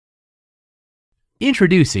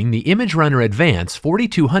Introducing the ImageRunner Advance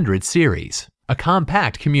 4200 series, a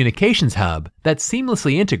compact communications hub that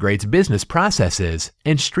seamlessly integrates business processes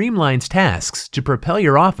and streamlines tasks to propel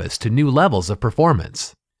your office to new levels of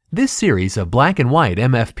performance. This series of black and white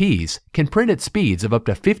MFPs can print at speeds of up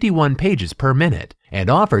to 51 pages per minute and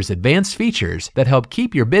offers advanced features that help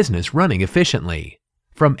keep your business running efficiently.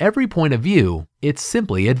 From every point of view, it's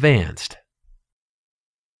simply advanced.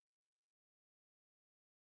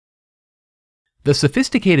 The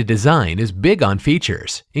sophisticated design is big on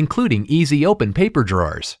features, including easy open paper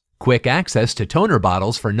drawers, quick access to toner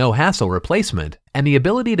bottles for no-hassle replacement, and the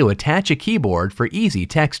ability to attach a keyboard for easy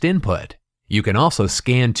text input. You can also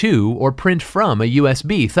scan to or print from a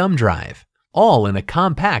USB thumb drive, all in a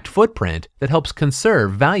compact footprint that helps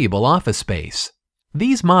conserve valuable office space.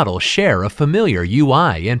 These models share a familiar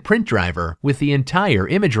UI and print driver with the entire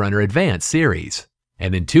ImageRunner Advance series.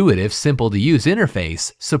 An intuitive, simple-to-use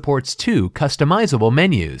interface supports 2 customizable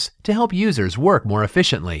menus to help users work more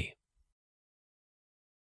efficiently.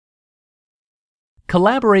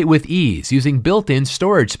 Collaborate with ease using built-in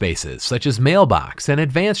storage spaces such as Mailbox and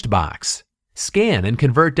Advanced Box. Scan and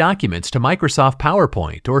convert documents to Microsoft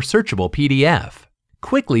PowerPoint or searchable PDF.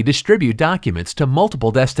 Quickly distribute documents to multiple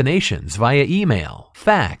destinations via email,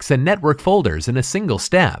 fax, and network folders in a single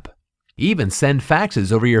step. Even send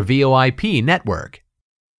faxes over your VoIP network.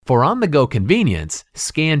 For on-the-go convenience,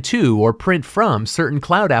 scan to or print from certain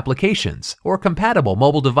cloud applications or compatible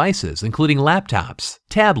mobile devices including laptops,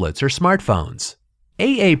 tablets, or smartphones.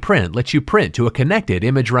 AA Print lets you print to a connected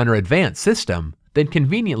ImageRunner Advance system, then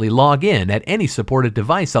conveniently log in at any supported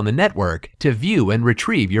device on the network to view and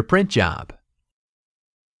retrieve your print job.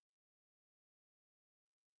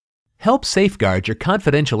 Help safeguard your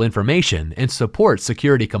confidential information and support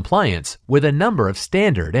security compliance with a number of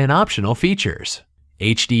standard and optional features.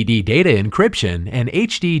 HDD data encryption and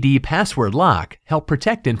HDD password lock help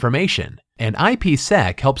protect information, and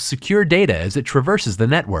IPsec helps secure data as it traverses the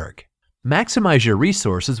network. Maximize your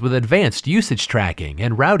resources with advanced usage tracking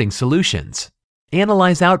and routing solutions.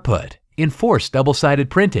 Analyze output, enforce double-sided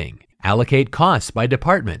printing, allocate costs by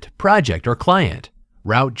department, project, or client,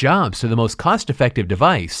 route jobs to the most cost-effective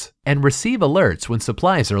device, and receive alerts when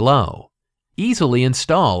supplies are low. Easily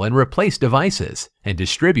install and replace devices and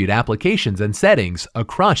distribute applications and settings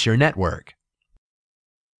across your network.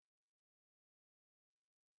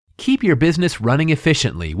 Keep your business running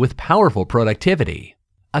efficiently with powerful productivity.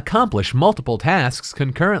 Accomplish multiple tasks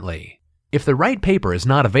concurrently. If the right paper is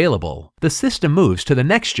not available, the system moves to the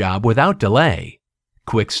next job without delay.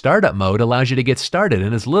 Quick Startup Mode allows you to get started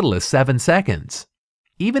in as little as 7 seconds.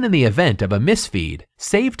 Even in the event of a misfeed,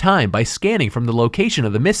 save time by scanning from the location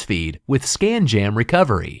of the misfeed with ScanJam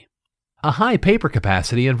Recovery. A high paper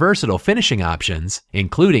capacity and versatile finishing options,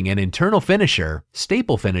 including an internal finisher,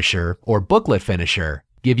 staple finisher, or booklet finisher,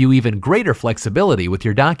 give you even greater flexibility with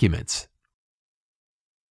your documents.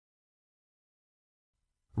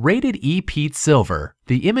 Rated E-Pete Silver,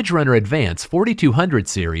 the ImageRunner Advance 4200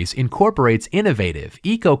 series incorporates innovative,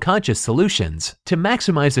 eco-conscious solutions to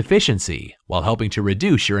maximize efficiency while helping to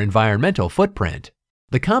reduce your environmental footprint.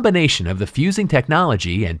 The combination of the fusing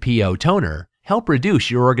technology and PO toner help reduce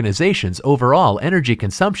your organization's overall energy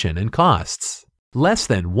consumption and costs. Less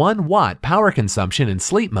than 1 watt power consumption in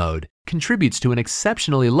sleep mode contributes to an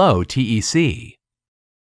exceptionally low TEC.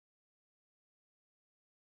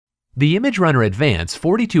 The ImageRunner Advance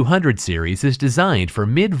 4200 series is designed for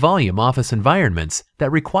mid-volume office environments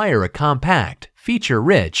that require a compact,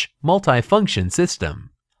 feature-rich, multi-function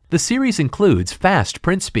system. The series includes fast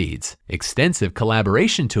print speeds, extensive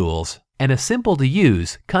collaboration tools, and a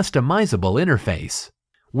simple-to-use, customizable interface.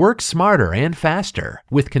 Work smarter and faster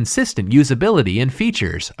with consistent usability and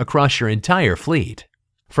features across your entire fleet.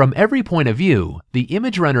 From every point of view, the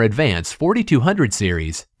ImageRunner Advance 4200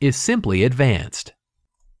 series is simply advanced.